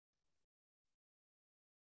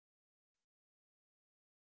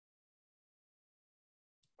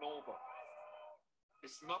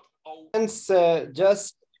It's not all.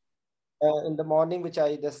 Just in the morning, which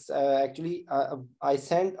I just actually I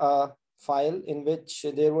sent a file in which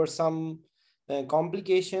there were some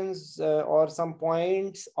complications or some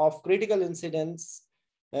points of critical incidents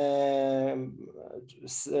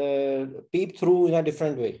peep through in a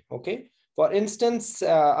different way. Okay. For instance,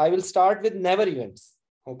 I will start with never events.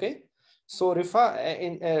 Okay. So,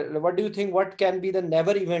 Rifa, what do you think? What can be the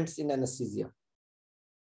never events in anesthesia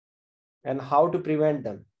and how to prevent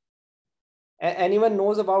them? Anyone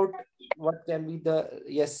knows about what can be the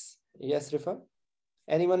yes, Rifa?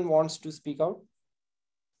 Anyone wants to speak out?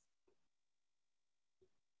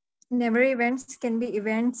 Never events can be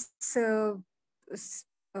events, say,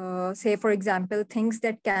 for example, things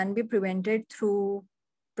that can be prevented through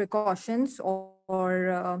precautions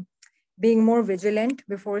or being more vigilant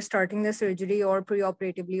before starting the surgery or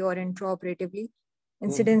preoperatively or intraoperatively.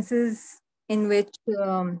 Incidences in which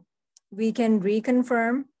we can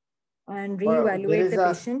reconfirm and reevaluate the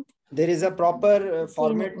patient. There is a proper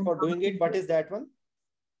format for doing it. What is that one?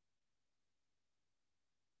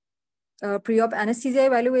 Pre-op anesthesia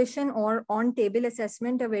evaluation or on-table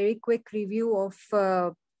assessment, a very quick review of,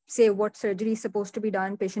 say, what surgery is supposed to be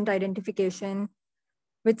done, patient identification,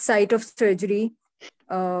 which site of surgery.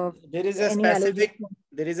 There is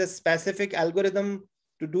a specific algorithm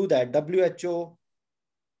to do that. WHO,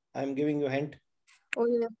 I'm giving you a hint. Oh,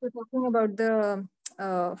 yes, we're talking about the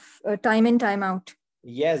time in, time out.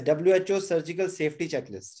 Yes, WHO surgical safety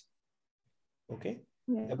checklist. Okay.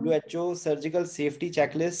 Yeah. WHO surgical safety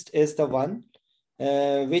checklist is the one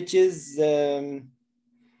which is to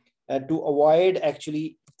avoid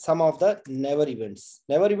actually some of the never events.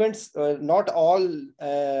 Never events, not all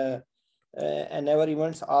never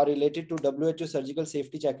events are related to WHO surgical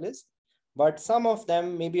safety checklist, but some of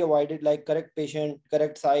them may be avoided, like correct patient,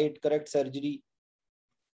 correct site, correct surgery.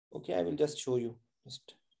 Okay, I will just show you.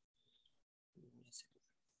 Just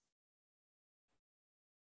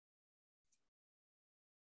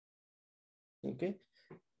okay,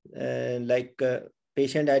 like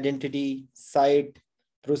patient identity, site,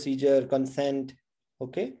 procedure, consent.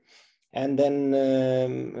 Okay, and then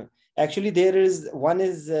actually there is one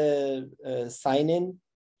is sign in,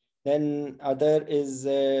 then other is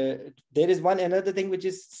there is another thing which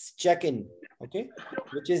is check in. Okay,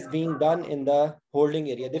 which is being done in the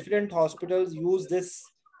holding area. Different hospitals use this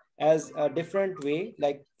as a different way.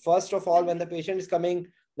 Like first of all, when the patient is coming,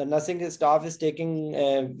 the nursing staff is taking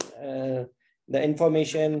the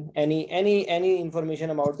information, any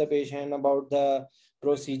information about the patient, about the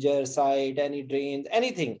procedure site, any drains,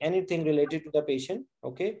 anything related to the patient.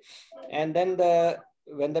 Okay, and then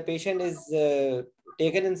when the patient is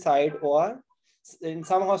taken inside, or in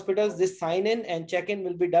some hospitals this sign in and check in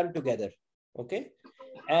will be done together. Okay,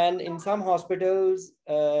 and in some hospitals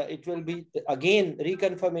it will be again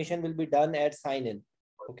reconfirmation will be done at sign in.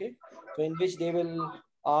 Okay, so in which they will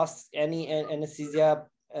ask any anesthesia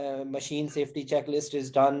machine safety checklist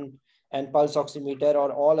is done, and pulse oximeter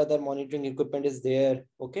or all other monitoring equipment is there.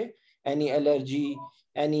 Okay, any allergy,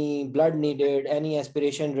 any blood needed, any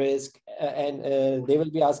aspiration risk, and they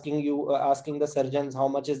will be asking the surgeons how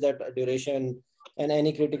much is that duration and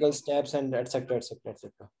any critical steps, and etc, etc,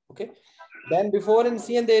 etc. Okay, then before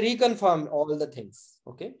NCN they reconfirm all the things.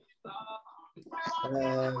 Okay,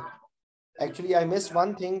 actually I missed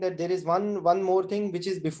one thing, that there is one more thing which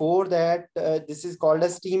is before that. This is called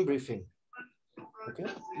as team briefing. Okay,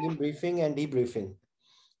 team briefing and debriefing.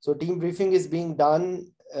 So team briefing is being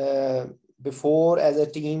done before as a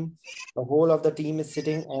team. The whole of the team is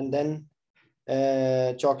sitting and then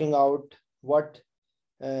chalking out what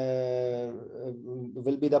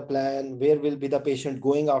will be the plan, where will be the patient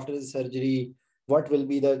going after the surgery, what will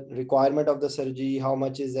be the requirement of the surgery, how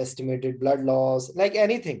much is estimated blood loss, like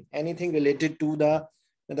anything related to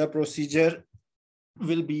the procedure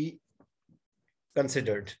will be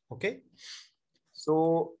considered. Okay,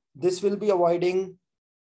 so this will be avoiding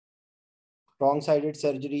wrong-sided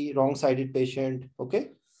surgery, wrong-sided patient.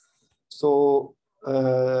 Okay, so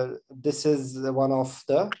this is one of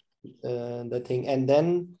the thing. And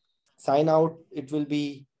then sign out, it will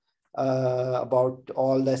be about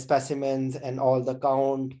all the specimens and all the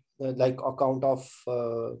count, like a count of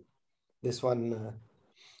this one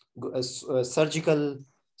surgical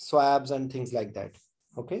swabs and things like that.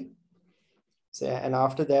 Okay, so and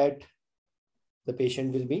after that the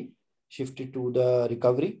patient will be shifted to the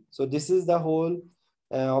recovery. So this is the whole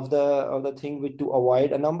of the thing with to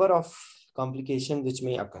avoid a number of complications which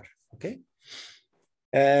may occur. Okay,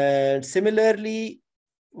 and similarly,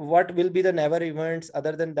 what will be the never events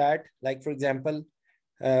other than that? Like for example,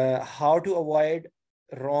 how to avoid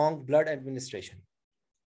wrong blood administration.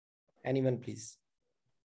 Anyone, please?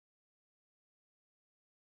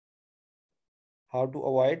 How to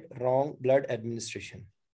avoid wrong blood administration?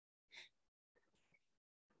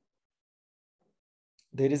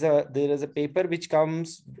 There is a paper which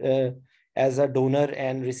comes as a donor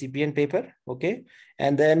and recipient paper. Okay.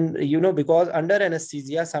 And then, because under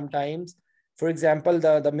anesthesia, sometimes, for example,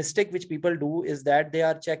 the mistake which people do is that they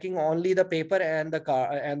are checking only the paper and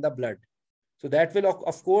the blood. So that will,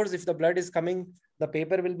 of course, if the blood is coming, the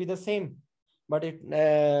paper will be the same. But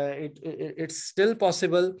it's still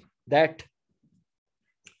possible that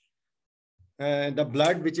the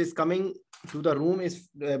blood which is coming to the room is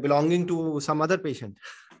belonging to some other patient.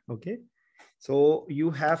 Okay. So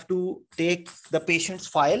you have to take the patient's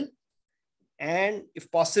file and,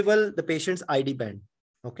 if possible, the patient's ID band.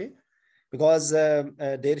 Okay. Because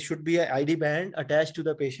there should be an ID band attached to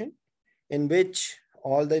the patient in which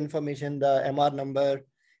all the information, the MR number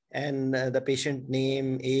and the patient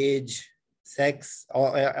name, age, sex,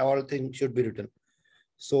 all things should be written.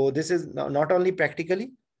 So this is not only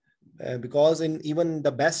practically, because in even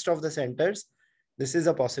the best of the centers, this is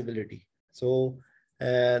a possibility. So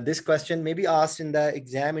this question may be asked in the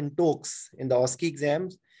exam in talks, in the OSCE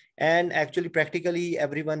exams, and actually practically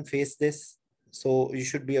everyone face this. So you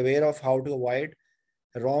should be aware of how to avoid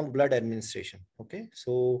wrong blood administration. Okay,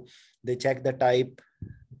 so they check the type,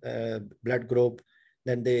 blood group,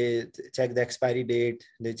 then they check the expiry date,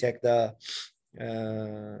 they check the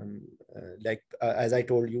as I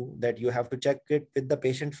told you, that you have to check it with the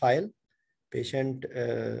patient file, patient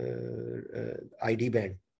ID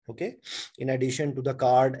band. Okay, in addition to the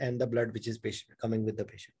card and the blood which is coming with the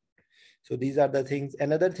patient. So these are the things.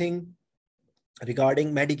 Another thing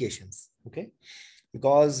regarding medications. Okay,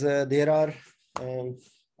 because there are a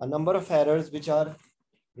number of errors which are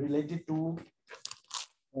related to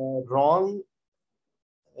wrong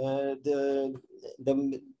the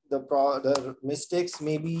mistakes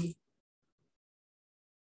may be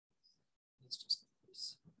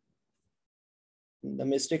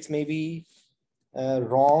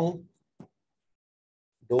wrong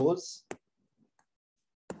dose,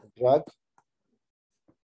 drug,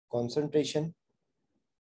 concentration,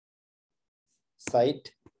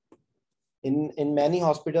 site. In many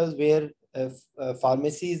hospitals where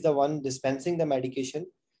pharmacy is the one dispensing the medication,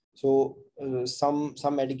 so some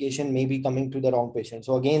medication may be coming to the wrong patient.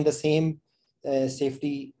 So again, the same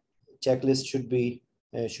safety checklist should be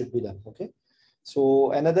done. Okay.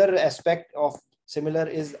 So another aspect of similar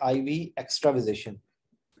is IV extravasation.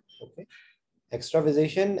 Okay.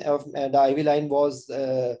 Extravasation of the IV line was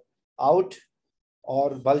out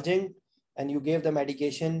or bulging, and you gave the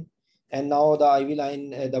medication, and now the IV line,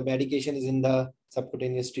 the medication is in the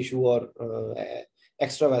subcutaneous tissue or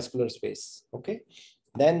extravascular space. Okay.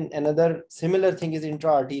 Then another similar thing is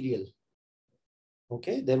intraarterial.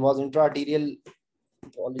 Okay. There was intraarterial,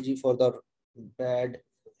 apology for the bad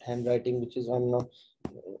handwriting, which is on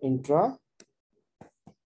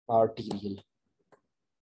intraarterial.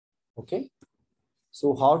 Okay.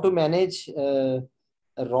 So how to manage a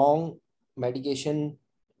wrong medication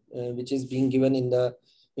which is being given in the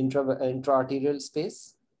intraarterial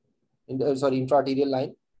space, in the intraarterial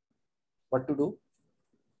line? What to do?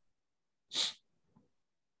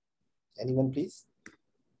 Anyone, please?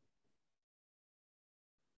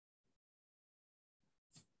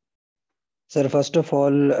 Sir, first of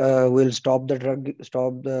all, we'll stop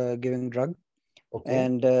giving drug. Okay.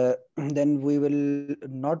 And then we will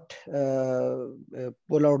not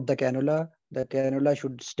pull out the cannula. The cannula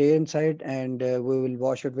should stay inside, and we will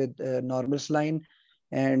wash it with normal saline,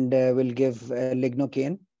 and we'll give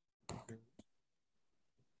lignocaine.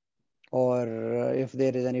 Or if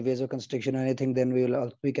there is any vasoconstriction or anything, then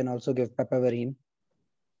we can also give piperine.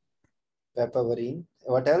 Piperine.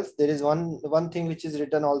 What else? There is one thing which is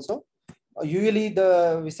written also. Usually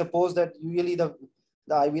we suppose that usually the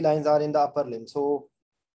IV lines are in the upper limb. So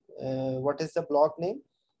what is the block name?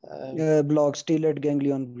 Block, stellate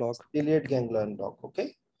ganglion block. Stellate ganglion block.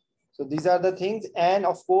 Okay. So these are the things, and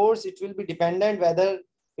of course it will be dependent whether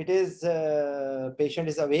it is patient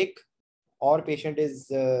is awake or patient is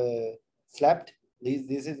slept.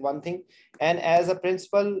 This is one thing. And as a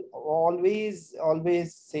principle, always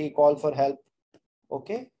say call for help.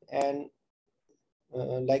 Okay. And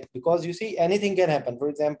because you see, anything can happen. For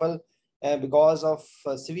example, because of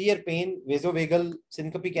severe pain, vasovagal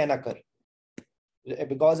syncope can occur.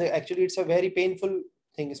 Because actually it's a very painful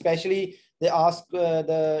thing, especially they ask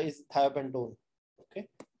is thiopentone. Okay,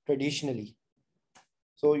 traditionally.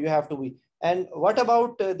 So you have to be. And what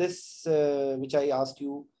about this, which I asked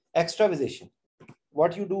you, extravasation?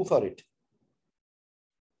 What you do for it?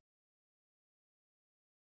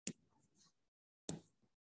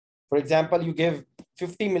 For example, you give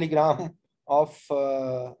 50 milligram of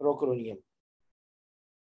rocuronium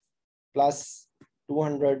plus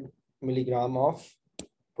 200 milligram of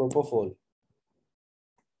propofol.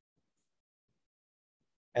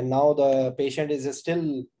 And now the patient is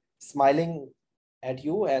still smiling at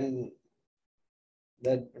you and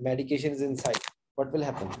the medication is inside. What will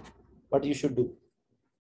happen? What you should do?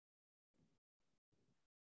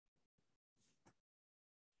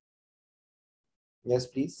 Yes,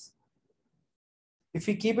 please. If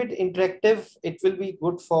we keep it interactive, it will be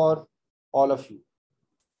good for all of you.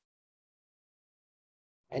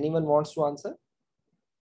 Anyone wants to answer?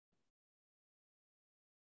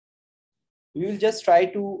 We will just try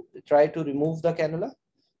to remove the cannula.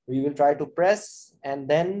 We will try to press and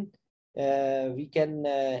then we can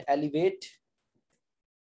elevate,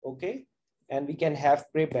 okay, and we can have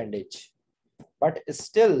crepe bandage. But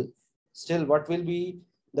still what will be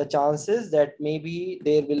the chances that maybe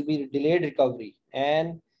there will be delayed recovery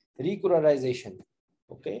and recuralization,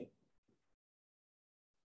 okay?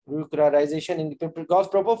 Recuralization because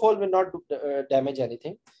propofol will not damage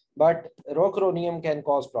anything, but rocuronium can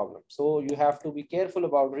cause problems. So you have to be careful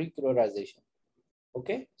about recuralization.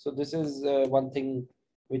 Okay, so this is one thing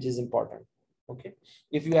which is important. Okay,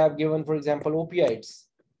 if you have given, for example, opioids,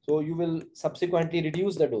 so you will subsequently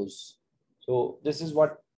reduce the dose. So this is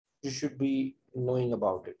what you should be knowing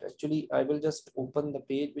about it. Actually, I will just open the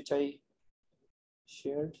page which I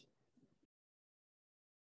shared.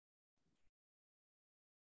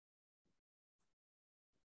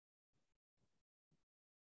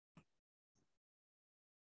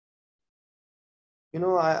 You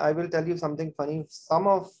know, I will tell you something funny.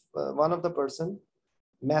 One of the person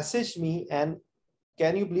messaged me, and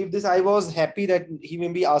can you believe this? I was happy that he may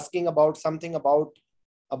be asking about something about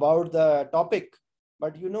the topic,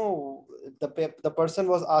 but you know, the person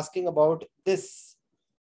was asking about this,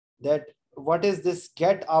 that what is this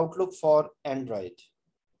get outlook for Android.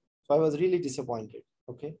 So I was really disappointed.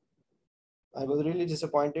 Okay, I was really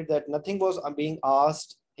disappointed that nothing was being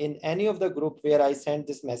asked in any of the group where I sent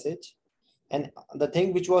this message. And the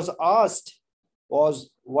thing which was asked was,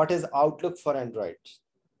 what is outlook for Android?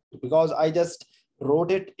 Because I just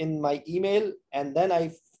wrote it in my email and then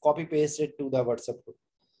I copy pasted to the WhatsApp group.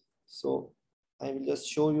 So I will just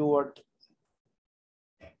show you what.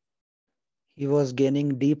 He was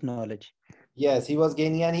gaining deep knowledge. Yes, he was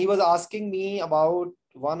gaining, and he was asking me about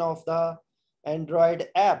one of the Android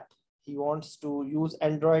app. He wants to use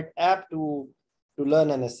Android app to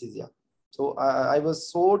learn anesthesia. So I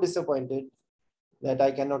was so disappointed that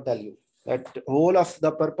I cannot tell you. That whole of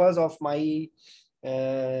the purpose of my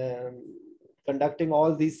conducting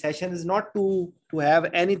all these sessions is not to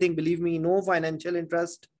have anything. Believe me, no financial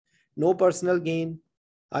interest, no personal gain.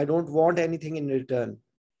 I don't want anything in return.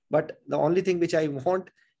 But the only thing which I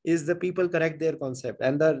want is the people correct their concept.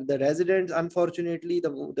 And the residents, unfortunately,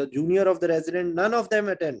 the junior of the resident, none of them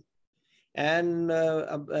attend. And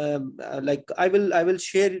like I will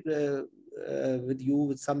share with you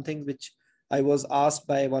with something which I was asked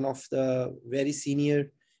by one of the very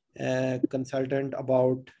senior consultant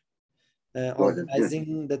about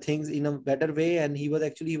organizing the things in a better way. And he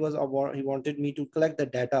wanted me to collect the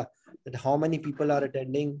data, that how many people are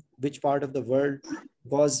attending, which part of the world,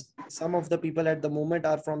 because some of the people at the moment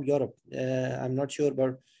are from Europe. I'm not sure,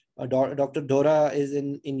 but Dr. Dora is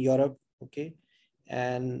in Europe. Okay.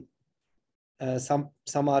 And some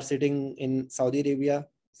are sitting in Saudi Arabia,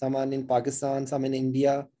 some are in Pakistan, some in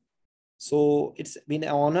India. So it's been an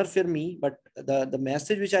honor for me. But the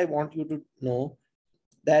message which I want you to know,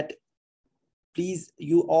 that please,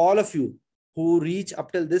 you, all of you who reach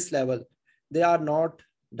up till this level, they are not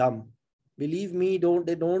dumb. Believe me,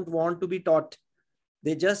 they don't want to be taught.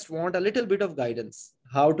 They just want a little bit of guidance,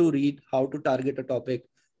 how to read, how to target a topic,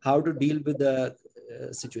 how to deal with the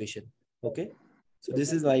situation. Okay. So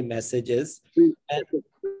this is my message is. And,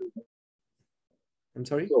 I'm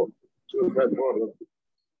sorry.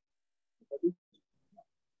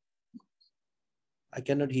 I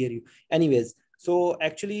cannot hear you. Anyways, so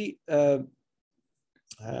actually, the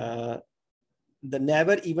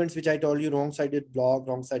never events which I told you, wrong-sided block,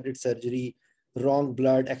 wrong-sided surgery, wrong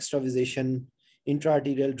blood, extravasation,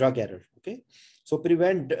 intraarterial drug error. Okay. So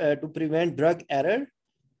to prevent drug error,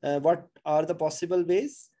 what are the possible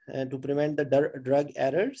ways to prevent the drug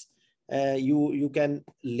errors? You can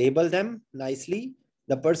label them nicely.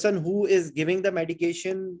 The person who is giving the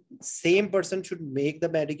medication, same person should make the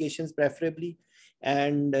medications preferably.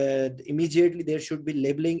 And immediately there should be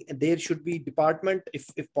labeling. There should be department,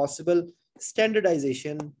 if possible,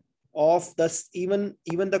 standardization of the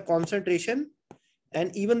even the concentration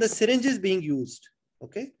and even the syringes being used.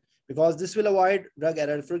 Okay. because this will avoid drug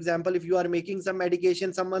error. For example, if you are making some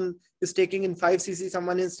medication, someone is taking in 5 cc,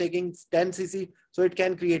 someone is taking 10 cc, so it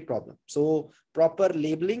can create problem. So proper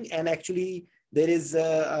labeling, and actually there is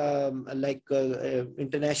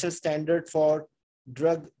international standard for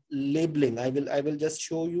drug labeling. I will just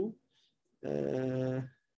show you.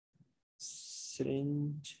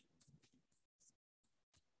 Syringe.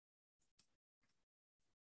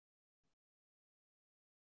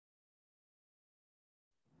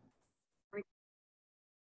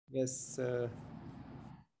 Yes,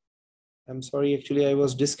 I'm sorry, actually I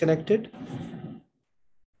was disconnected.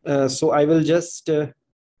 So I will just,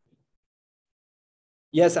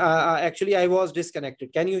 yes, actually I was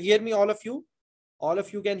disconnected. Can you hear me, all of you? All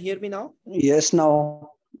of you can hear me now? Yes,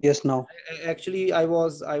 now. Yes, now. Actually, I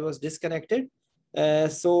was disconnected.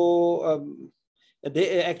 Actually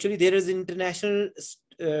there is international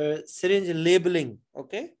syringe labeling.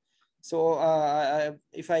 Okay, so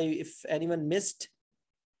if anyone missed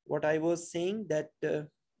what I was saying, that to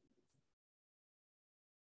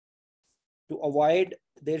avoid,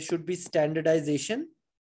 there should be standardization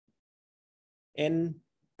in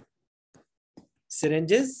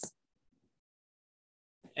syringes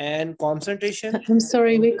and concentration. I'm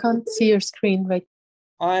sorry, we can't see your screen right.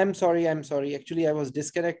 I'm sorry. Actually, I was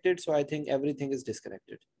disconnected, so I think everything is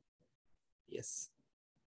disconnected. Yes.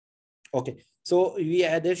 Okay. So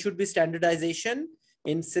there should be standardization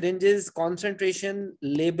in syringes, concentration,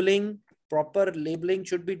 labeling, proper labeling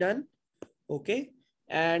should be done. Okay.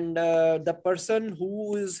 And the person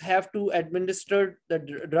who have to administer the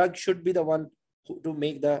drug should be the one to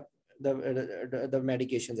make the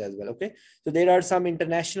medications as well. Okay. So there are some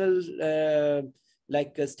international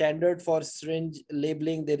standard for syringe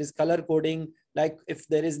labeling. There is color coding. Like if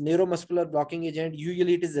there is neuromuscular blocking agent,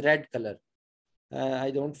 usually it is red color.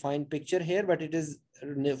 I don't find picture here, but it is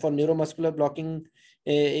for neuromuscular blocking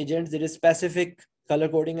agents. There is specific color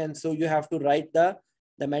coding, and so you have to write the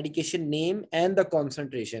medication name and the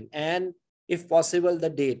concentration, and if possible the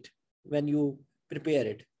date when you prepare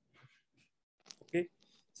it. Okay,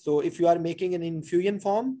 so if you are making an infusion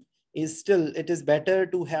form, it is better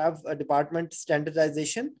to have a department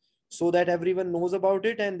standardization so that everyone knows about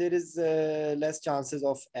it and there is less chances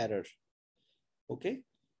of error. Okay,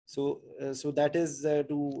 so that is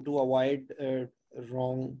to avoid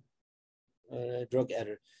wrong drug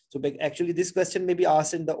error. So actually this question may be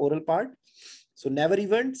asked in the oral part. So never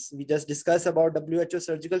events, we just discussed about WHO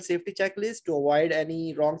surgical safety checklist to avoid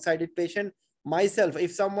any wrong-sided patient. Myself,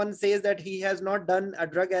 if someone says that he has not done a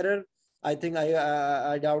drug error, I think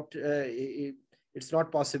I doubt it's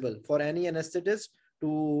not possible for any anesthetist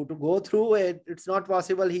to go through it. It's not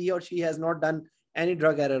possible he or she has not done any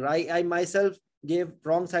drug error. I myself gave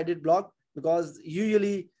wrong-sided block because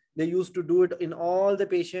usually they used to do it in all the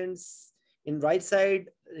patients in right side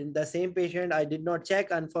in the same patient. I did not check,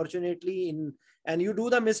 unfortunately. And you do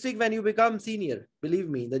the mistake when you become senior. Believe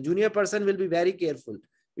me, the junior person will be very careful.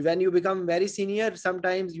 When you become very senior,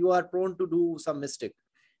 sometimes you are prone to do some mistake.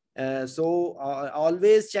 So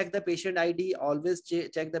always check the patient ID, always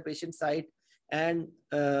check the patient site, and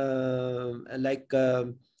so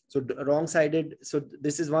wrong-sided. So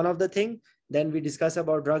this is one of the thing. Then we discuss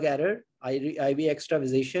about drug error, IV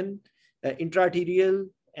extravasation, intraarterial,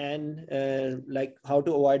 and like how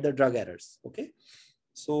to avoid the drug errors. Okay,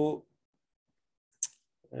 so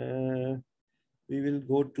we will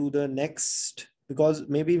go to the next, because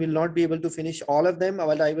maybe we'll not be able to finish all of them,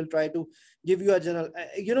 but I will try to give you a general,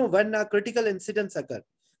 when a critical incidents occur,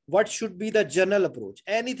 what should be the general approach?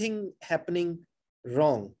 Anything happening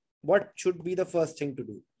wrong, what should be the first thing to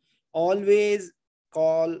do? Always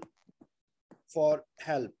call for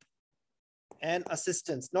help and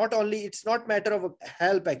assistance. Not only, it's not matter of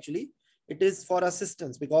help actually, it is for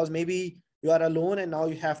assistance, because maybe you are alone and now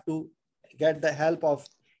you have to get the help of,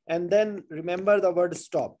 and then remember the word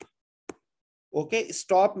stop. Okay,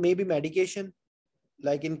 stop maybe medication,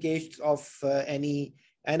 like in case of any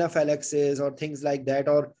anaphylaxis or things like that,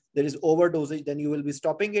 or there is overdosage, then you will be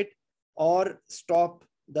stopping it, or stop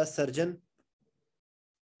the surgeon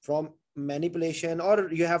from manipulation,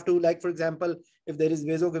 or you have to, like for example, if there is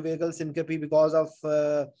vasovagal syncope because of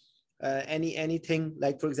anything,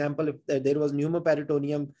 like for example, if there was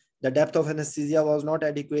pneumoperitoneum, the depth of anesthesia was not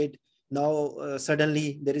adequate, now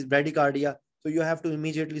suddenly there is bradycardia, so you have to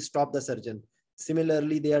immediately stop the surgeon.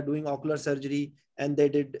 Similarly, they are doing ocular surgery and they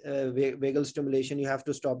did vagal stimulation, you have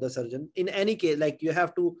to stop the surgeon. In any case, like you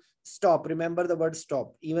have to stop, remember the word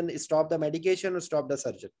stop, even stop the medication or stop the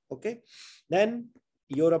surgeon. Okay, then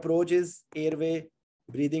your approach is airway,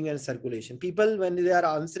 breathing, and circulation. People, when they are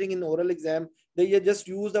answering in oral exam, they just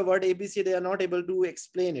use the word ABC, they are not able to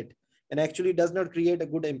explain it. and actually does not create a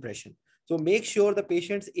good impression. So make sure the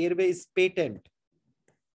patient's airway is patent.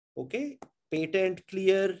 Okay, patent,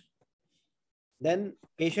 clear. Then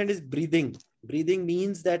patient is breathing. Breathing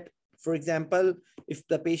means that, for example, if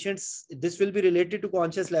the patient's, this will be related to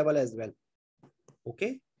conscious level as well.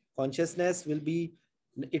 Okay, consciousness will be,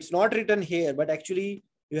 it's not written here, but actually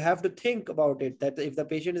you have to think about it, that if the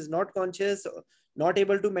patient is not conscious, not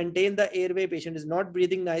able to maintain the airway, patient is not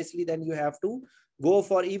breathing nicely, then you have to go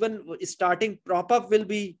for even starting prop up will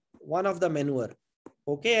be one of the maneuver.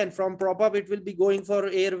 Okay, and from prop up it will be going for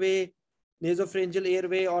airway, nasopharyngeal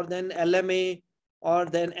airway, or then LMA, or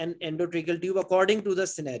then an endotracheal tube according to the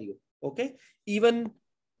scenario. Okay, even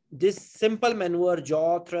this simple maneuver,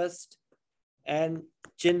 jaw thrust and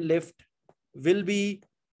chin lift will be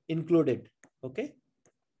included. Okay,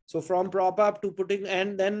 so from prop up to putting,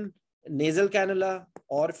 and then nasal cannula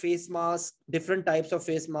or face mask, different types of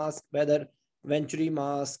face mask, whether venturi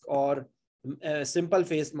mask or simple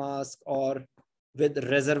face mask or with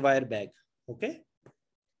reservoir bag. Okay,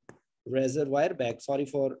 reservoir bag, sorry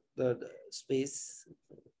for the space.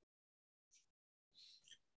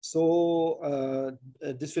 So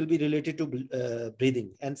this will be related to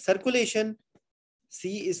breathing. And circulation,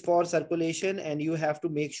 C is for circulation, and you have to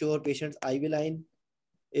make sure patient's IV line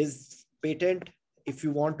is patent. If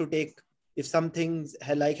you want to take, if something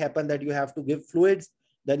like happen that you have to give fluids,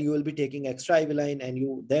 then you will be taking extra IV line, and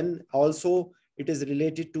you then also it is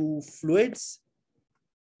related to fluids.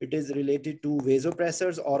 It is related to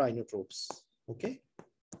vasopressors or inotropes. Okay,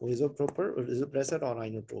 vasopressor or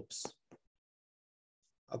inotropes,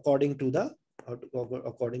 according to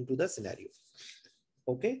the scenario.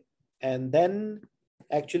 Okay, and then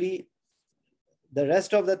actually the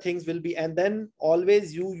rest of the things will be, and then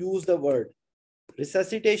always you use the word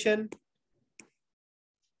resuscitation,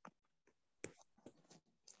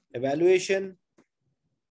 evaluation,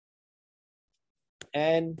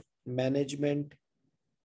 and management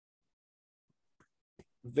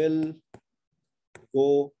will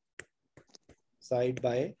go side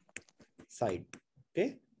by side.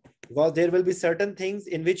 Okay, because there will be certain things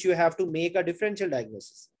in which you have to make a differential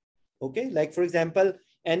diagnosis. Okay, like for example,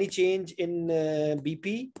 any change in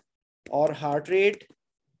BP or heart rate,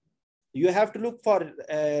 you have to look for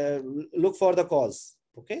the cause.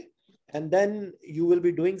 Okay, and then you will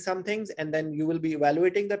be doing some things, and then you will be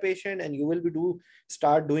evaluating the patient, and you will be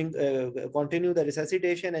continue the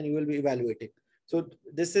resuscitation, and you will be evaluating. So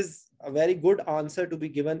this is a very good answer to be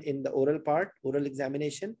given in the oral part, oral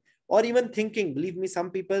examination, or even thinking. Believe me,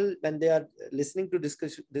 some people, when they are listening to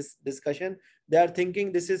this discussion, they are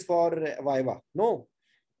thinking this is for Viva. No,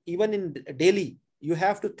 even in daily, you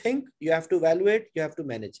have to think, you have to evaluate, you have to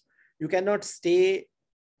manage. You cannot stay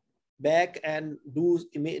back and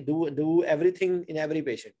do everything in every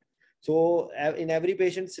patient. So in every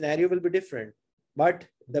patient, scenario will be different, but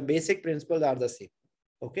the basic principles are the same.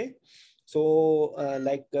 Okay, so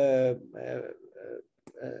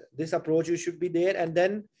this approach you should be there. And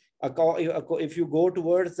then if you go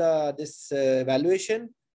towards this evaluation,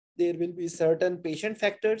 there will be certain patient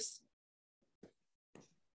factors.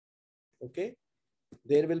 Okay,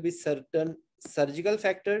 there will be certain surgical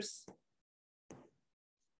factors.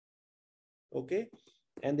 Okay,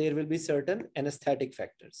 and there will be certain anesthetic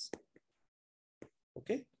factors.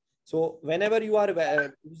 Okay, so whenever you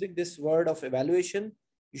are using this word of evaluation,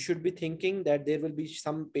 you should be thinking that there will be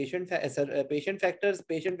some patient factors. Patient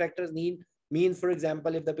factors mean, for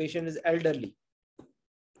example, if the patient is elderly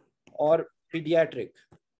or pediatric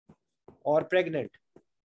or pregnant,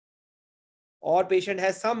 or patient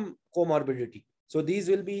has some comorbidity. So these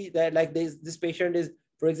will be that, like this patient is,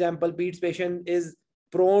 for example, peds patient is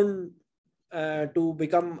prone to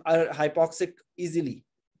become hypoxic easily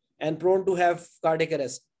and prone to have cardiac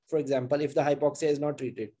arrest, for example, if the hypoxia is not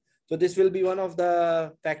treated. So this will be one of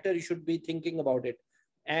the factors you should be thinking about it.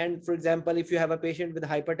 And for example, if you have a patient with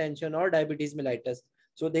hypertension or diabetes mellitus,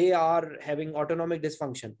 so they are having autonomic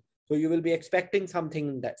dysfunction. So you will be expecting something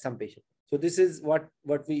in that some patient. So this is what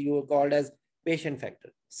you called as patient factor.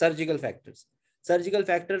 Surgical factors. Surgical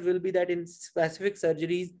factors will be that in specific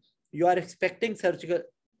surgeries, you are expecting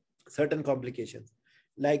certain complications.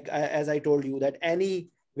 Like as I told you, that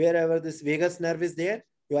wherever this vagus nerve is there,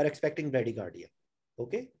 you are expecting bradycardia.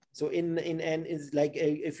 Okay, so in is like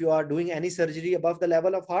if you are doing any surgery above the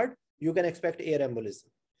level of heart, you can expect air embolism.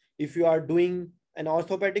 If you are doing an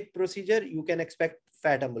orthopedic procedure, you can expect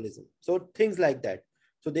fat embolism. So things like that.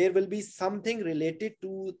 So there will be something related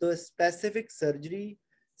to the specific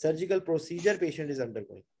surgical procedure patient is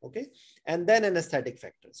undergoing. Okay, and then anesthetic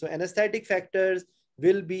factors. So anesthetic factors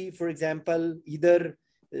will be, for example, either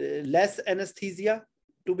less anesthesia,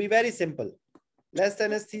 to be very simple. less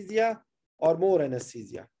anesthesia or more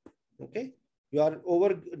anesthesia. Okay, you are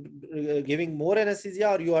over giving more anesthesia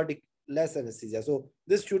or you are less anesthesia. So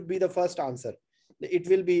this should be the first answer.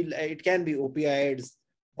 It can be opioids,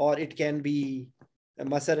 or it can be a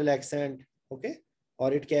muscle relaxant, okay,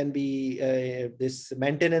 or it can be this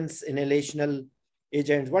maintenance inhalational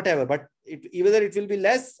agents, whatever, but either it will be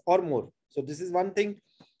less or more. So this is one thing.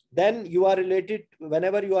 Then you are related,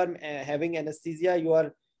 whenever you are having anesthesia, you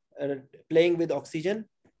are playing with oxygen,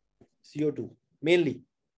 CO2 mainly.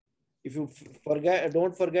 If you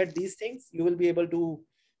don't forget these things, you will be able to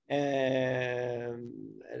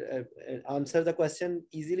answer the question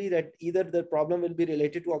easily, that either the problem will be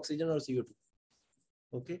related to oxygen or CO2.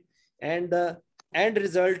 Okay, and the end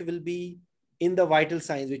result will be in the vital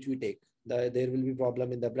signs which we take. There will be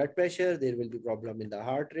problem in the blood pressure, there will be problem in the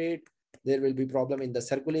heart rate, there will be problem in the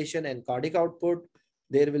circulation and cardiac output,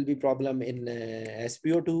 there will be problem in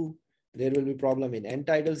SpO2, there will be problem in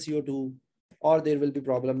end-tidal CO2, or there will be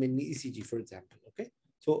problem in ECG, for example. Okay,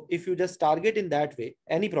 so if you just target in that way,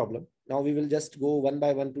 any problem, now we will just go one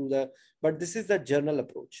by one to the, but this is the general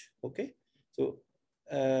approach. Okay, so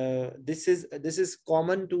this is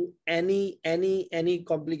common to any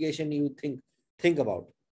complication you think about.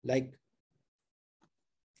 Like,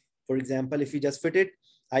 for example, if you just fit it,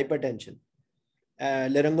 hypertension,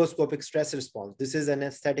 laryngoscopic stress response, this is an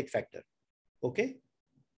anesthetic factor. Okay,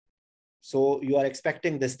 so you are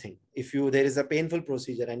expecting this thing. If there is a painful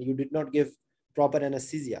procedure and you did not give proper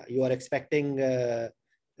anesthesia, you are expecting there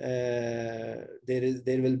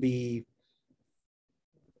will be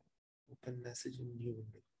open message in new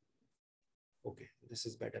window. Okay, this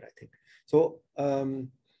is better, I think. So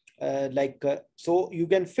so you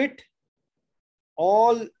can fit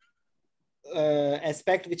all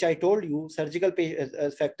aspect which I told you: surgical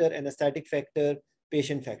factor, anesthetic factor,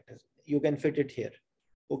 patient factor. You can fit it here.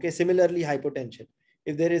 Okay, similarly, hypotension.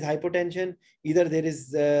 If there is hypotension, either there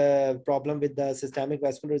is a problem with the systemic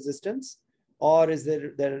vascular resistance, or is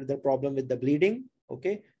there the problem with the bleeding.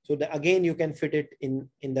 Okay, so again you can fit it in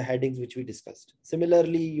the headings which we discussed.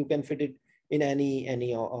 Similarly, you can fit it in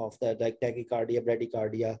any of the, like tachycardia,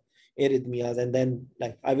 bradycardia, arrhythmias, and then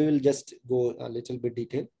like I will just go a little bit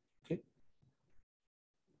detail. Okay.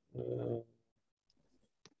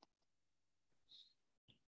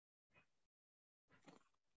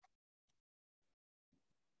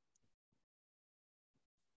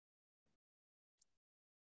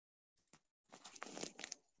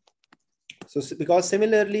 So because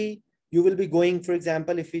similarly, you will be going, for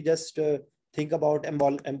example, if we just think about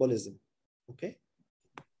embolism, okay?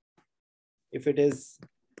 If it is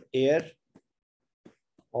air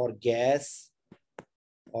or gas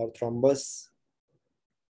or thrombus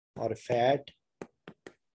or fat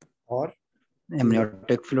or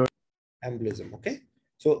amniotic fluid, embolism, okay?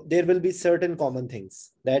 So there will be certain common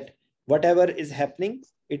things that whatever is happening,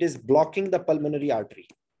 it is blocking the pulmonary artery,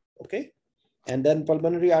 okay? And then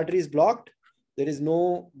pulmonary artery is blocked. There is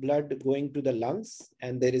no blood going to the lungs,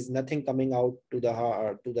 and there is nothing coming out to the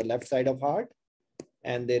heart, to the left side of heart,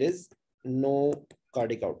 and there is no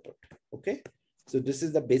cardiac output. Okay, so this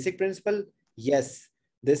is the basic principle. Yes,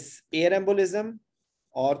 this air embolism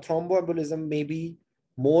or thromboembolism may be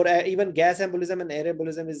more, even gas embolism and air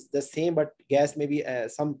embolism is the same, but gas may be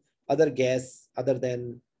some other gas other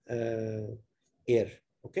than air.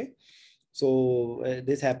 Okay, so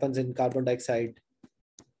this happens in carbon dioxide,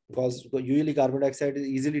 because usually carbon dioxide is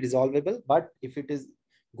easily dissolvable, but if it is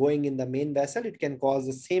going in the main vessel, it can cause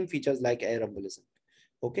the same features like air embolism.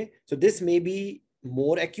 Okay, so this may be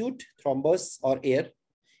more acute, thrombus or air,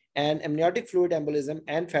 and amniotic fluid embolism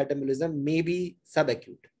and fat embolism may be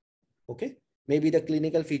subacute. Okay, maybe the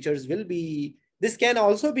clinical features will be, this can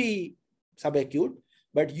also be subacute,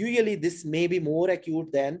 but usually this may be more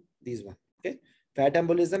acute than these one. Okay, fat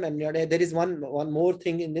embolism, amniotic. There is one more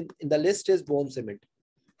thing in the list is bone cement.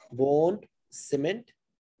 Bone cement,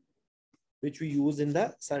 which we use in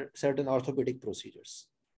the certain orthopedic procedures.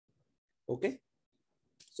 Okay,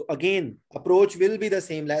 so again, approach will be the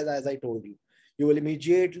same as I told you. You will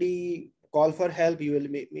immediately call for help. You will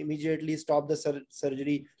immediately stop the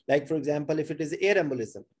surgery. Like, for example, if it is air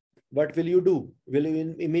embolism, what will you do? Will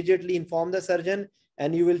you immediately inform the surgeon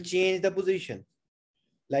and you will change the position?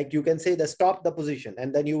 Like you can say stop the position,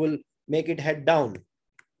 and then you will make it head down.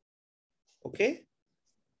 Okay,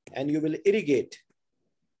 and you will irrigate.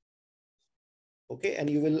 Okay, and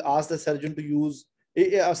you will ask the surgeon to use,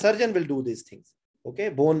 a surgeon will do these things. Okay,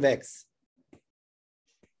 bone wax.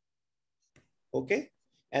 Okay,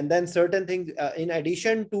 and then certain things in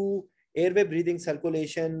addition to airway, breathing,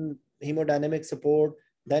 circulation, hemodynamic support,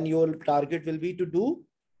 then your target will be to do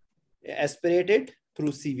aspirated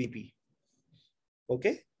through CVP.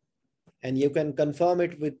 Okay. And you can confirm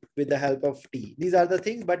it with the help of T. These are the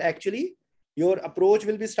things, but actually your approach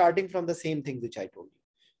will be starting from the same thing which I told you.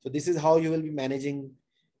 So this is how you will be managing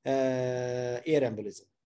air embolism.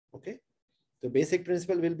 Okay. The basic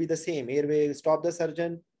principle will be the same. Airway, stop the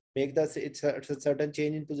surgeon, make it's a certain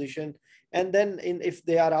change in position. And then if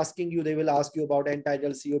they are asking you, they will ask you about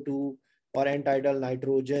end-tidal CO2 or end-tidal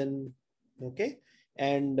nitrogen. Okay.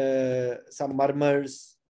 And some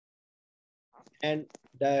murmurs. And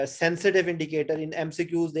the sensitive indicator in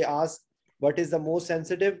MCQs, they ask what is the most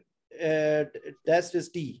sensitive test is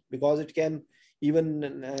T, because it can even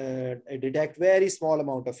detect very small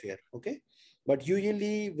amount of air. Okay. But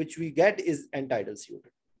usually which we get is end-tidal CO2.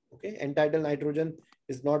 Okay. End-tidal nitrogen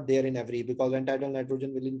is not there in every, because end-tidal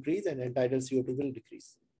nitrogen will increase and end-tidal CO2 will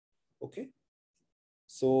decrease. Okay.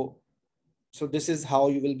 So this is how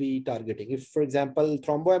you will be targeting. If, for example,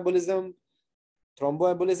 thromboembolism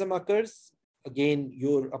occurs, again,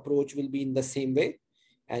 your approach will be in the same way,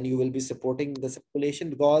 and you will be supporting the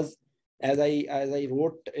circulation, because as I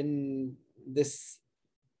wrote in this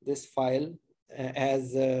file,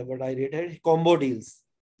 as what I rated, combo deals.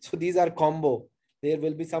 So these are combo. There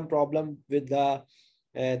will be some problem with the,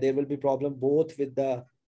 there will be problem both with the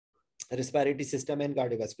respiratory system and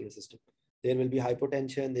cardiovascular system. There will be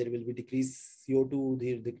hypotension, there will be decreased CO2,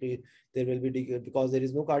 there will be, because there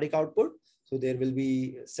is no cardiac output, so there will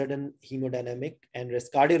be sudden hemodynamic and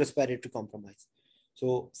cardiorespiratory compromise.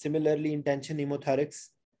 So similarly, in tension pneumothorax,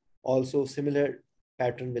 also similar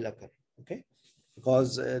pattern will occur. Okay,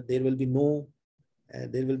 because there will be no,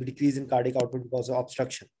 there will be decrease in cardiac output because of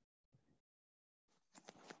obstruction.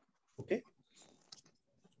 Okay,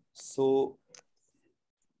 so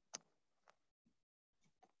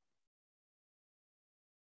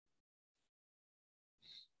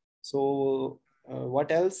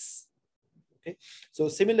what else? Okay, so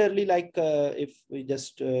similarly, like if we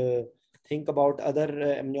just think about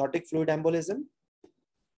other amniotic fluid embolism,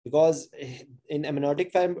 because in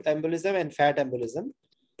amniotic embolism and fat embolism,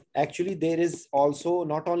 actually there is also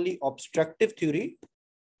not only obstructive theory,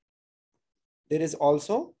 there is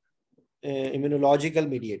also immunological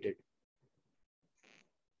mediated.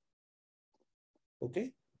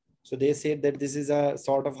 Okay, so they said that this is a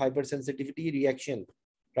sort of hypersensitivity reaction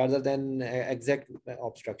rather than exact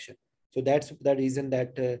obstruction. So that's the reason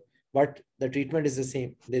that but the treatment is the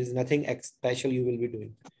same. There is nothing special you will be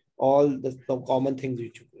doing. All the common things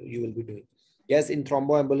which you will be doing. Yes, in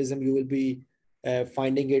thromboembolism, you will be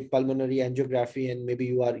finding it pulmonary angiography, and maybe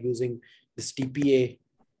you are using this TPA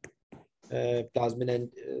plasmin.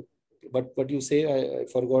 And what you say, I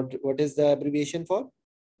forgot, what is the abbreviation for?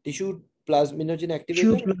 Tissue plasminogen activator?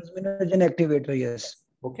 Tissue plasminogen activator, yes.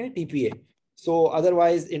 Okay, TPA. So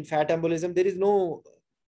otherwise, in fat embolism, there is no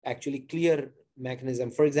actually clear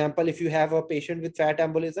mechanism. For example, if you have a patient with fat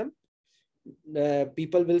embolism,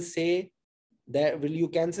 people will say that, will you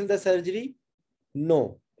cancel the surgery?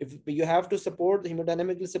 No. If you have to support, the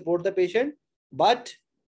hemodynamic will support the patient, but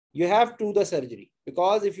you have to do the surgery,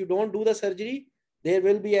 because if you don't do the surgery, there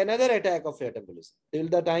will be another attack of fat embolism. Till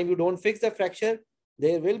the time you don't fix the fracture,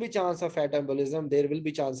 there will be chance of fat embolism. There will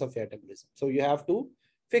be chance of fat embolism. So you have to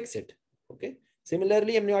fix it. Okay.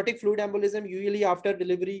 Similarly, amniotic fluid embolism, usually after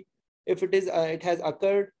delivery, if it is it has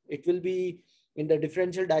occurred, it will be in the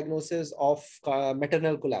differential diagnosis of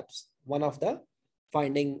maternal collapse. One of the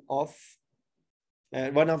finding of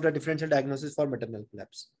one of the differential diagnosis for maternal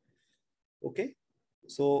collapse. Okay.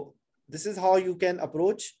 So this is how you can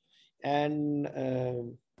approach. And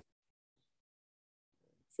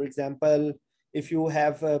for example, if you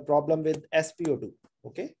have a problem with SpO2,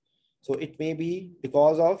 okay, so it may be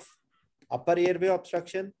because of upper airway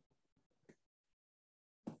obstruction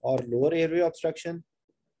or lower airway obstruction,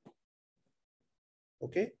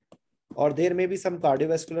 okay, or there may be some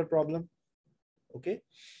cardiovascular problem. Okay,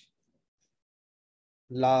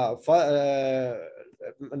 never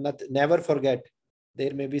forget,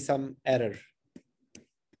 there may be some error.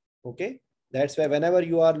 Okay, that's why whenever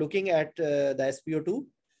you are looking at the SpO2,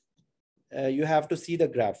 you have to see the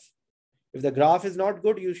graph. If the graph is not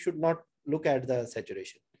good, you should not look at the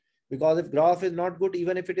saturation, because if graph is not good,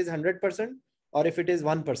 even if it is 100% or if it is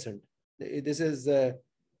 1%, this is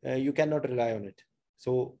you cannot rely on it.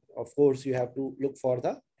 So of course you have to look for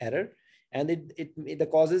the error, and the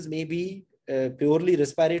causes may be purely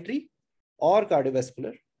respiratory or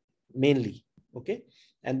cardiovascular mainly. Okay,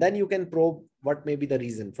 and then you can probe what may be the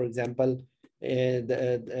reason. For example,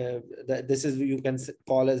 this is you can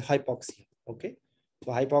call as hypoxia. Okay,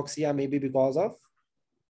 so hypoxia may be because of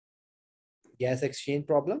gas exchange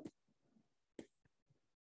problem.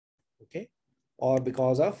 Okay, or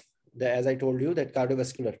because of the, as I told you, that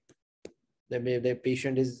cardiovascular the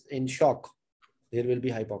patient is in shock, there will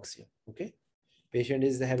be hypoxia. Okay. Patient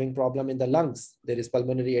is having problem in the lungs, there is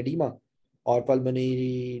pulmonary edema or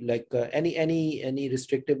pulmonary any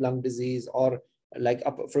restrictive lung disease, or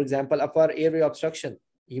for example upper airway obstruction,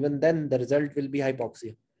 even then the result will be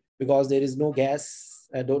hypoxia because there is no gas,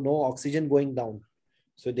 no oxygen going down.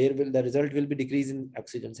 So the result will be decrease in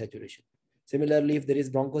oxygen saturation. Similarly, if there is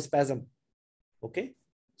bronchospasm, okay,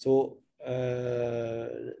 so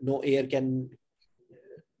no air can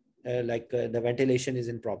the ventilation is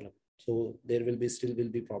in problem. So there will be still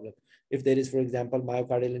be problem. If there is, for example,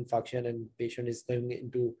 myocardial infarction and patient is going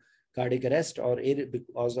into cardiac arrest or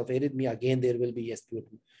because of arrhythmia, again there will be SpO2.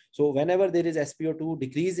 So whenever there is SpO2,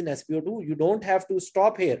 decrease in SpO2, you don't have to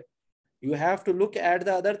stop here. You have to look at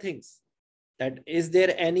the other things. That is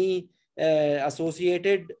there any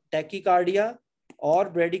associated tachycardia or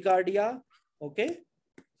bradycardia, okay,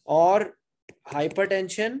 or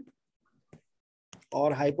hypertension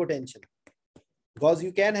or hypotension, because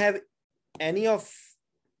you can have any of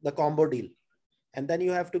the combo deal, and then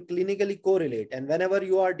you have to clinically correlate. And whenever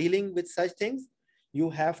you are dealing with such things, you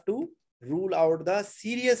have to rule out the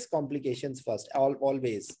serious complications first,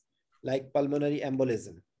 always, like pulmonary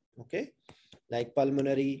embolism, okay, like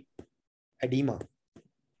pulmonary edema,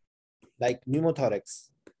 like pneumothorax,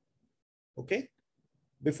 okay,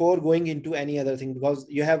 before going into any other thing, because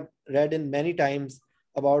you have read in many times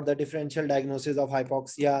about the differential diagnosis of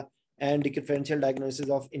hypoxia and differential diagnosis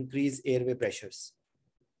of increased airway pressures.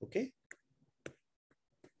 Okay.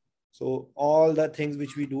 So all the things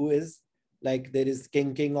which we do is like there is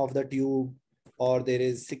kinking of the tube or there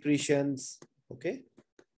is secretions. Okay.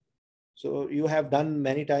 So you have done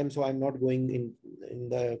many times, so I'm not going in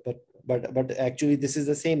the, but actually this is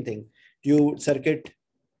the same thing. You circuit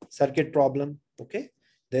problem. Okay.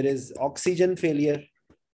 There is oxygen failure.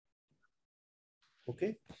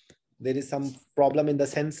 Okay. There is some problem in the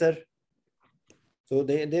sensor. So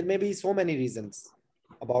there may be so many reasons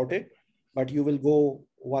about it, but you will go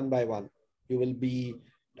one by one. You will be,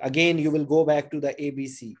 again, you will go back to the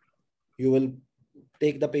ABC. You will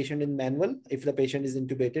take the patient in manual if the patient is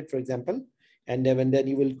intubated, for example, and then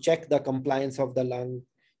you will check the compliance of the lung.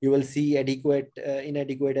 You will see inadequate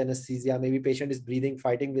anesthesia. Maybe patient is breathing,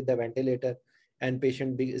 fighting with the ventilator, and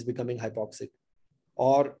patient is becoming hypoxic.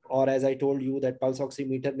 Or as I told you, that pulse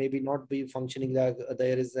oximeter maybe not be functioning.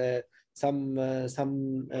 There is some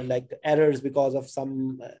like errors because of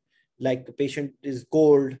some like patient is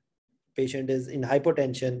cold, patient is in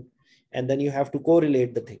hypotension, and then you have to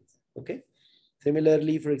correlate the things. Okay.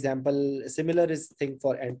 Similarly, for example, similar is thing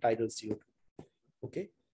for end-tidal CO2. Okay.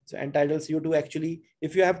 So end-tidal CO2, actually,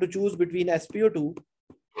 if you have to choose between SpO2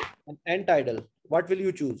 and end-tidal, what will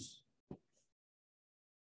you choose?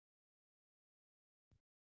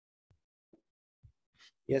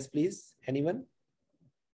 Yes, please. Anyone?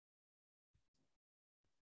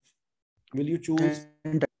 Will you choose?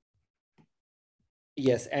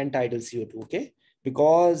 Yes, end-tidal CO2. Okay.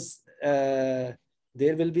 Because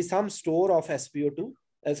there will be some store of SpO2,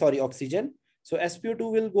 oxygen. So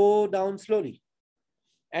SpO2 will go down slowly.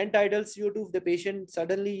 End-tidal CO2, if the patient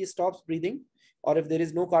suddenly stops breathing, or if there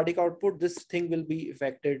is no cardiac output, this thing will be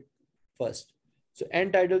affected first. So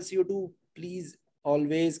end-tidal CO2, please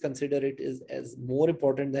always consider it as more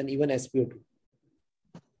important than even SpO2.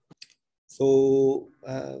 So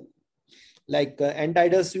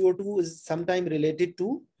end-tidal CO2 is sometimes related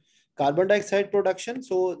to carbon dioxide production.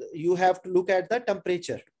 So you have to look at the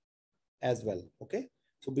temperature as well. Okay.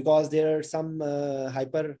 So because there are some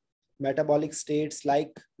hypermetabolic states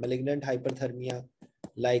like malignant hyperthermia,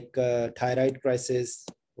 like thyroid crisis,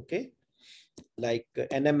 okay, like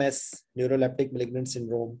NMS, neuroleptic malignant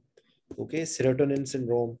syndrome, okay, serotonin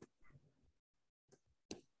syndrome,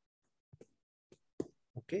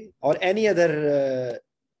 okay, or any other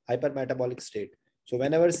hypermetabolic state. So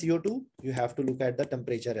whenever CO2, you have to look at the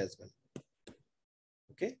temperature as well.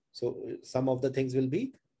 Okay, so some of the things will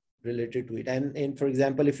be related to it. And for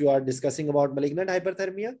example, if you are discussing about malignant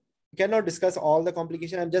hyperthermia, you cannot discuss all the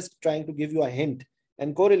complications. I'm just trying to give you a hint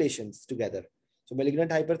and correlations together. So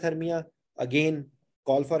malignant hyperthermia, again,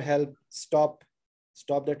 call for help, stop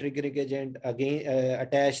the triggering agent, again,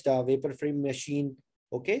 attach the vapor frame machine.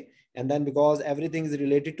 Okay. And then because everything is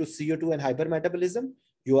related to CO2 and hypermetabolism,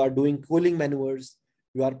 you are doing cooling maneuvers.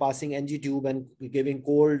 You are passing NG tube and giving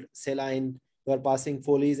cold saline. You are passing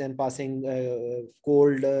Foley's and passing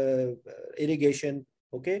cold irrigation.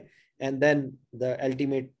 Okay. And then the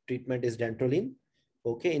ultimate treatment is dantrolene.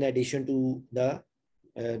 Okay. In addition to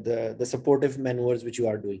the supportive maneuvers which you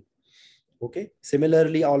are doing. Okay.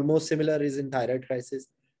 Similarly, almost similar is in thyroid crisis.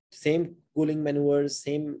 Same cooling maneuvers,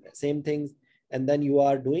 same things. And then you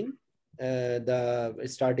are doing the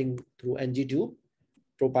starting through NG tube,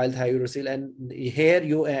 propyl thiouracil, and here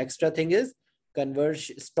you extra thing is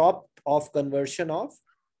stop of conversion of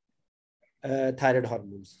thyroid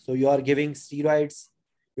hormones. So you are giving steroids,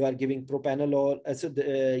 you are giving propranolol,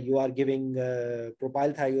 you are giving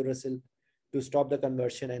propyl thiouracil to stop the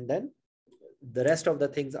conversion, and then the rest of the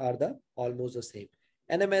things are the almost the same.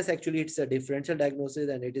 NMS actually it's a differential diagnosis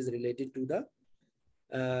and it is related to the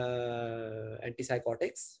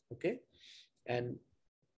antipsychotics, okay, and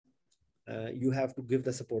you have to give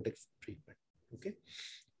the supportive treatment, okay.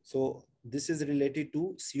 So this is related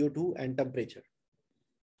to CO2 and temperature,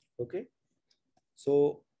 okay.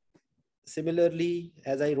 So similarly,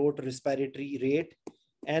 as I wrote, respiratory rate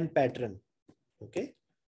and pattern, okay.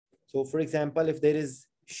 So for example, if there is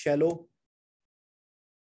shallow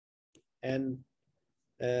and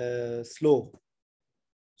slow,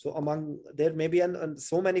 so among there may be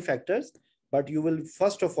so many factors, but you will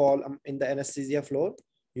first of all in the anesthesia floor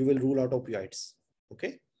you will rule out opioids,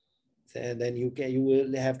 okay. And then you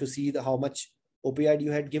will have to see how much opioid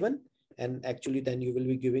you had given, and actually then you will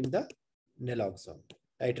be giving the naloxone,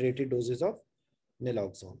 titrated doses of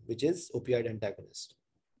naloxone, which is opioid antagonist.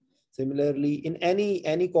 Similarly, in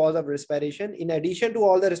any cause of respiration, in addition to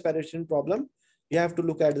all the respiration problem, you have to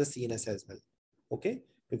look at the CNS as well, okay,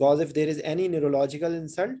 because if there is any neurological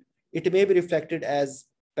insult, it may be reflected as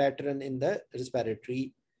pattern in the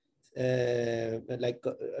respiratory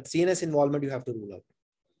CNS involvement you have to rule out.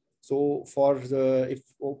 So for the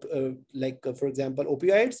for example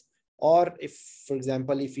opioids, or if for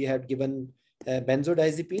example if you had given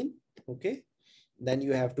benzodiazepine, okay, then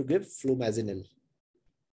you have to give flumazenil,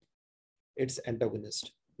 it's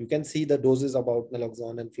antagonist. You can see the doses about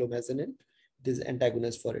naloxone and flumazenil, it is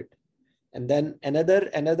antagonist for it. And then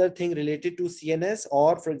another thing related to CNS,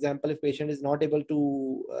 or for example if patient is not able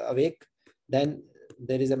to awake, then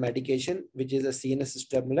there is a medication which is a CNS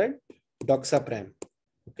stimulant, doxapram,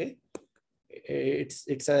 okay.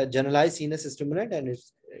 It's a generalized CNS stimulant, and it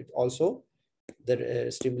also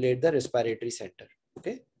stimulate the respiratory center,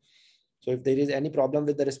 okay. So if there is any problem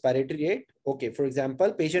with the respiratory rate, okay, for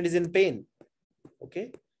example patient is in pain,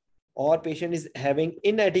 okay, or patient is having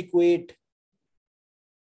inadequate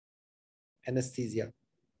anesthesia,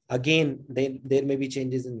 again there may be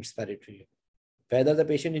changes in respiratory rate, whether the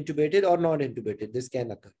patient intubated or not intubated, this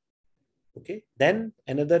can occur, okay. Then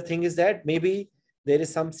another thing is that maybe there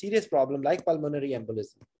is some serious problem like pulmonary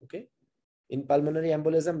embolism, okay. In pulmonary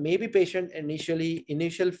embolism, maybe patient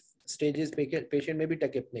initial stages, patient may be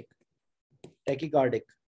tachypnic, tachycardic,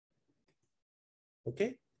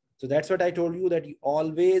 okay. So that's what I told you, that you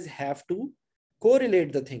always have to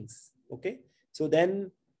correlate the things, okay. So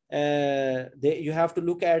then you have to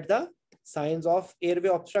look at the signs of airway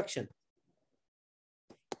obstruction,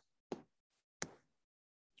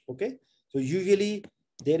 okay. So usually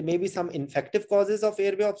there may be some infective causes of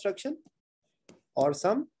airway obstruction or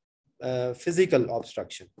some physical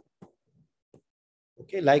obstruction,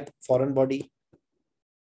 okay, like foreign body,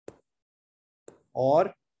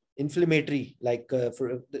 or inflammatory, like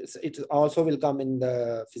it also will come in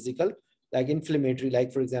the physical, like inflammatory,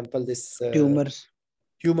 like for example this tumors,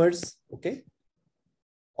 okay,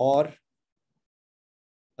 or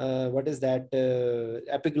what is that,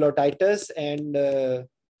 epiglottitis and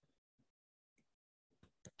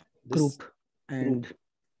group and group.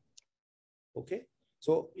 Okay,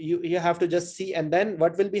 so you have to just see, and then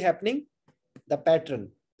what will be happening, the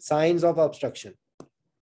pattern, signs of obstruction,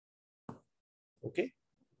 okay,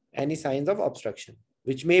 any signs of obstruction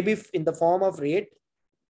which may be in the form of rate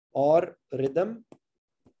or rhythm,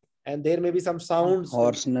 and there may be some sounds,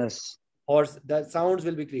 hoarseness, or the sounds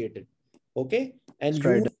will be created, okay, and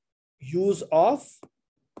stridor, use of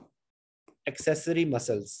accessory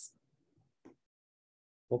muscles,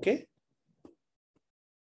 okay.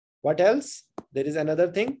 What else? There is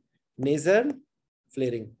another thing, nasal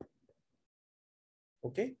flaring,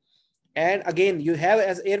 okay. And again you have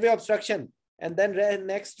as airway obstruction, and then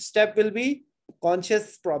next step will be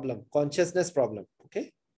consciousness problem,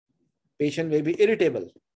 okay. Patient may be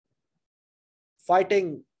irritable,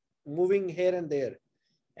 fighting, moving here and there,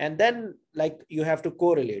 and then like you have to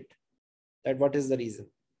correlate that what is the reason,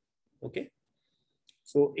 okay.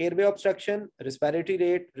 So airway obstruction, respiratory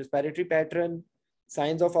rate, respiratory pattern,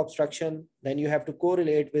 signs of obstruction, then you have to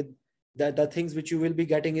correlate with the things which you will be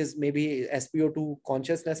getting is maybe SpO2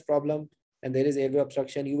 consciousness problem, and there is airway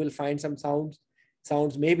obstruction. You will find some sounds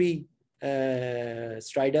maybe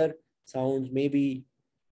stridor, sounds maybe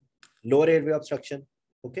lower airway obstruction,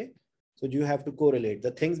 okay. So you have to correlate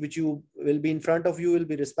the things which you will be in front of you will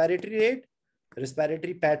be respiratory rate,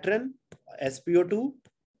 respiratory pattern, SpO2,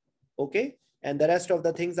 okay, and the rest of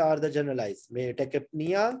the things are the generalized.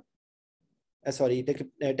 Tachypnea,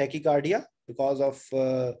 tachycardia because of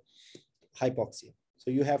hypoxia.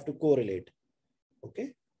 So you have to correlate.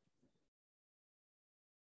 Okay.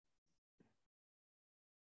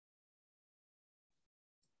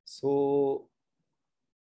 So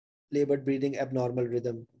labored breathing, abnormal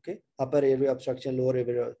rhythm. Okay. Upper airway obstruction, lower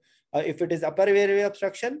airway. If it is upper airway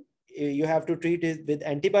obstruction, you have to treat it with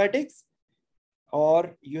antibiotics,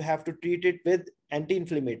 or you have to treat it with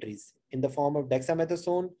anti-inflammatories in the form of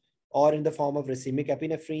dexamethasone or in the form of racemic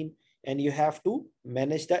epinephrine, and you have to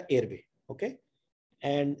manage the airway. Okay.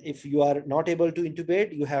 And if you are not able to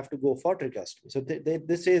intubate, you have to go for tracheostomy. So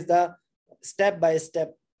this is the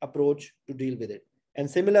step-by-step approach to deal with it. And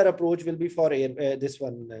similar approach will be for this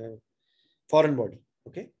one, foreign body.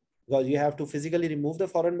 Okay. Because you have to physically remove the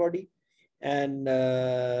foreign body. And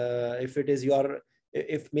if it is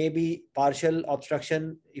if maybe partial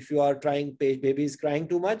obstruction, if you are trying, baby is crying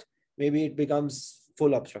too much, maybe it becomes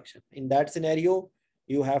full obstruction. In that scenario,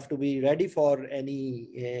 you have to be ready for any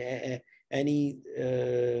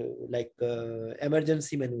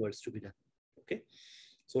emergency maneuvers to be done. Okay.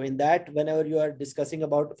 So in that, whenever you are discussing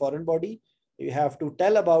about foreign body, you have to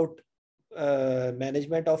tell about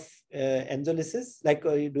management of endolysis, like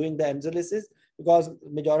doing the endolysis, because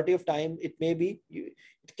majority of time it may be,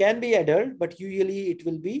 it can be adult, but usually it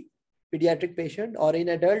will be pediatric patient, or in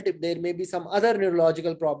adult if there may be some other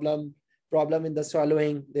neurological problem in the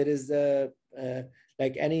swallowing. There is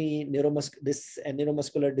like any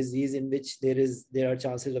neuromuscular disease in which there are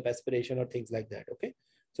chances of aspiration or things like that. Okay.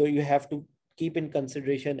 So you have to keep in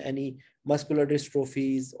consideration any muscular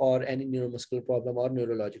dystrophies or any neuromuscular problem or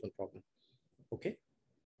neurological problem. Okay.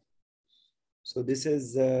 So this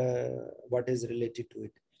is what is related to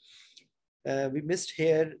it. We missed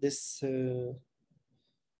here this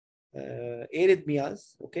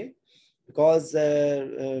arrhythmias. Okay. Because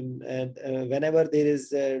whenever there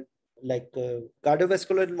is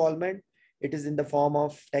cardiovascular involvement, it is in the form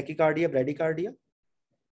of tachycardia, bradycardia,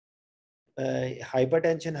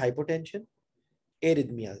 hypertension, hypotension,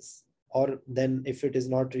 arrhythmias, or then if it is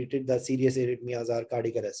not treated, the serious arrhythmias are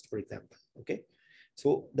cardiac arrest, for example. Okay.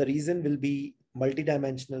 So the reason will be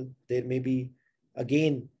multidimensional. There may be,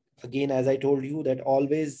 again, as I told you, that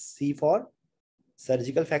always see for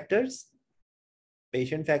surgical factors,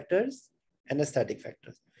 patient factors, anesthetic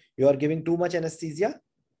factors. You are giving too much anesthesia,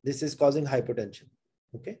 this is causing hypotension.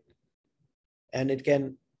 Okay. And it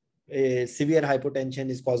can, severe hypotension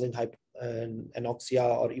is causing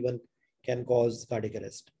anoxia, or even can cause cardiac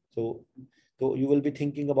arrest. So you will be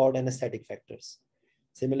thinking about anesthetic factors.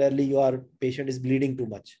 Similarly, your patient is bleeding too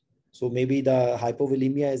much. So maybe the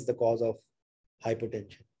hypovolemia is the cause of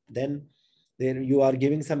hypotension. Then there you are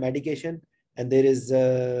giving some medication and there is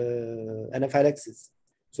anaphylaxis.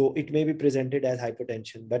 So it may be presented as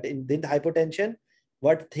hypotension. But in the hypotension,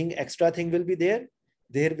 extra thing will be there?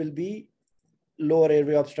 There will be lower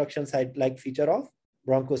airway obstruction site-like feature of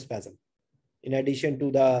bronchospasm, in addition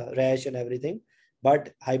to the rash and everything.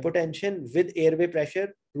 But hypotension with airway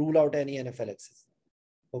pressure, rule out any anaphylaxis.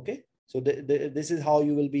 Okay. So this is how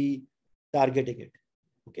you will be targeting it.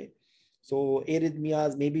 Okay. So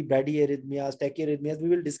arrhythmias, maybe bradyarrhythmias, tachyarrhythmias, we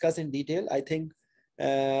will discuss in detail. I think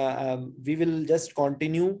we will just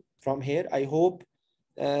continue from here. I hope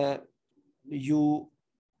you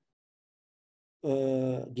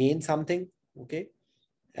gain something. Okay.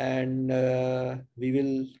 And we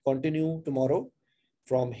will continue tomorrow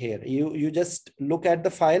from here. You just look at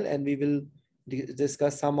the file and we will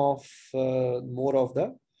discuss some of more of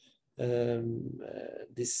the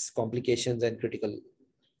these complications and critical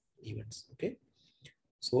events. Okay.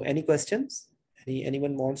 So any questions?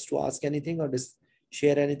 Anyone wants to ask anything or just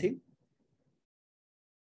share anything?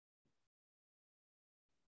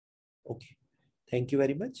 Okay. Thank you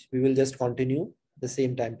very much. We will just continue the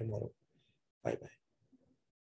same time tomorrow. Bye-bye.